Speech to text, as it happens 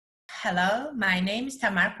Hello, my name is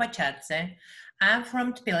Tamar Კვაჭაძე. I'm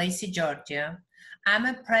from Tbilisi, Georgia. I'm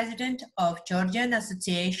a president of Georgian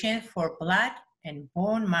Association for Blood and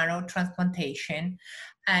Bone Marrow Transplantation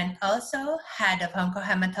and also head of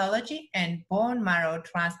onco-hematology and bone marrow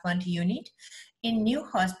transplant unit in new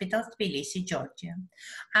hospital, Tbilisi, Georgia.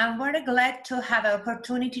 I'm very glad to have an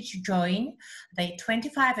opportunity to join the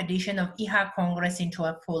 25th edition of EHA Congress into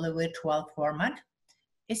a fully virtual format.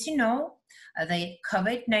 As you know, the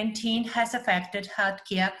COVID-19 has affected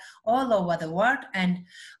healthcare all over the world, and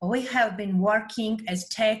we have been working a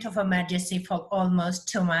state of emergency for almost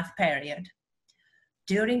 2-month period.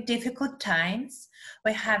 During difficult times,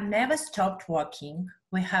 we have never stopped working.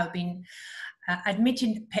 We have been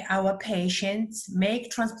admitting our patients,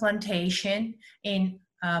 make transplantation in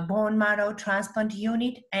bone marrow transplant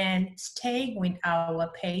unit, and staying with our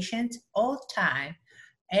patients all time,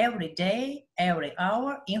 every day, every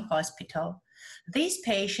hour in hospital. These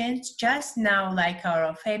patients just now like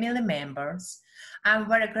our family members. I'm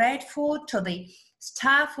very grateful to the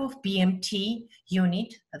staff of BMT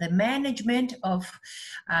unit, the management of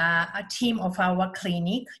a team of our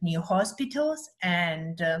clinic, new hospitals,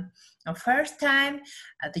 and first time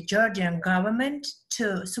the Georgian government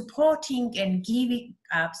to supporting and giving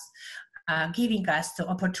us the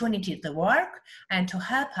opportunity to work and to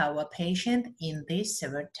help our patient in this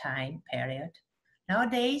severe time period.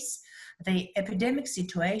 Nowadays, the epidemic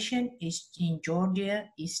situation in Georgia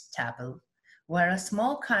is stable. We're a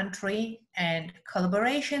small country, and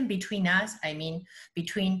collaboration between us,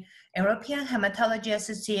 between European Hematology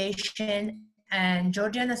Association and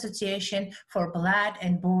Georgian Association for Blood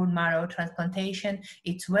and Bone Marrow Transplantation,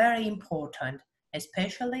 it's very important,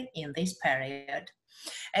 especially in this period.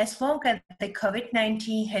 As long as the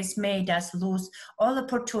COVID-19 has made us lose all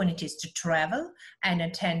opportunities to travel and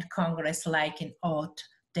attend Congress like in old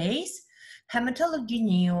days, hematology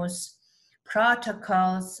news,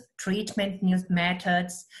 protocols, treatment news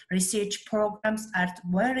methods, research programs are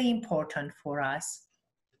very important for us.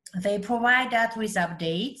 They provide us with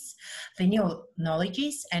updates, the new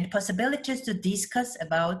knowledges, and possibilities to discuss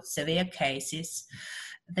about severe cases.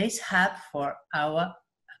 This help for our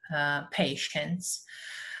patients.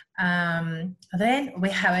 Then we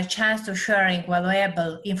have a chance to sharing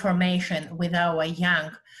valuable information with our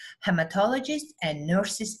young hematologists and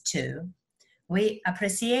nurses too. We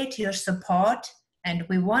appreciate your support, and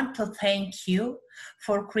we want to thank you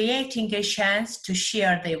for creating a chance to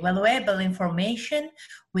share the valuable information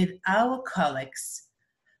with our colleagues.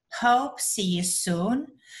 Hope see you soon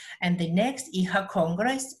and the next EHA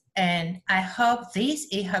Congress. And I hope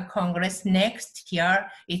this EHA Congress next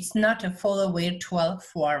year, it's not a full virtual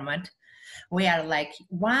format. We are like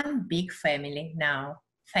one big family now.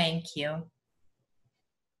 Thank you.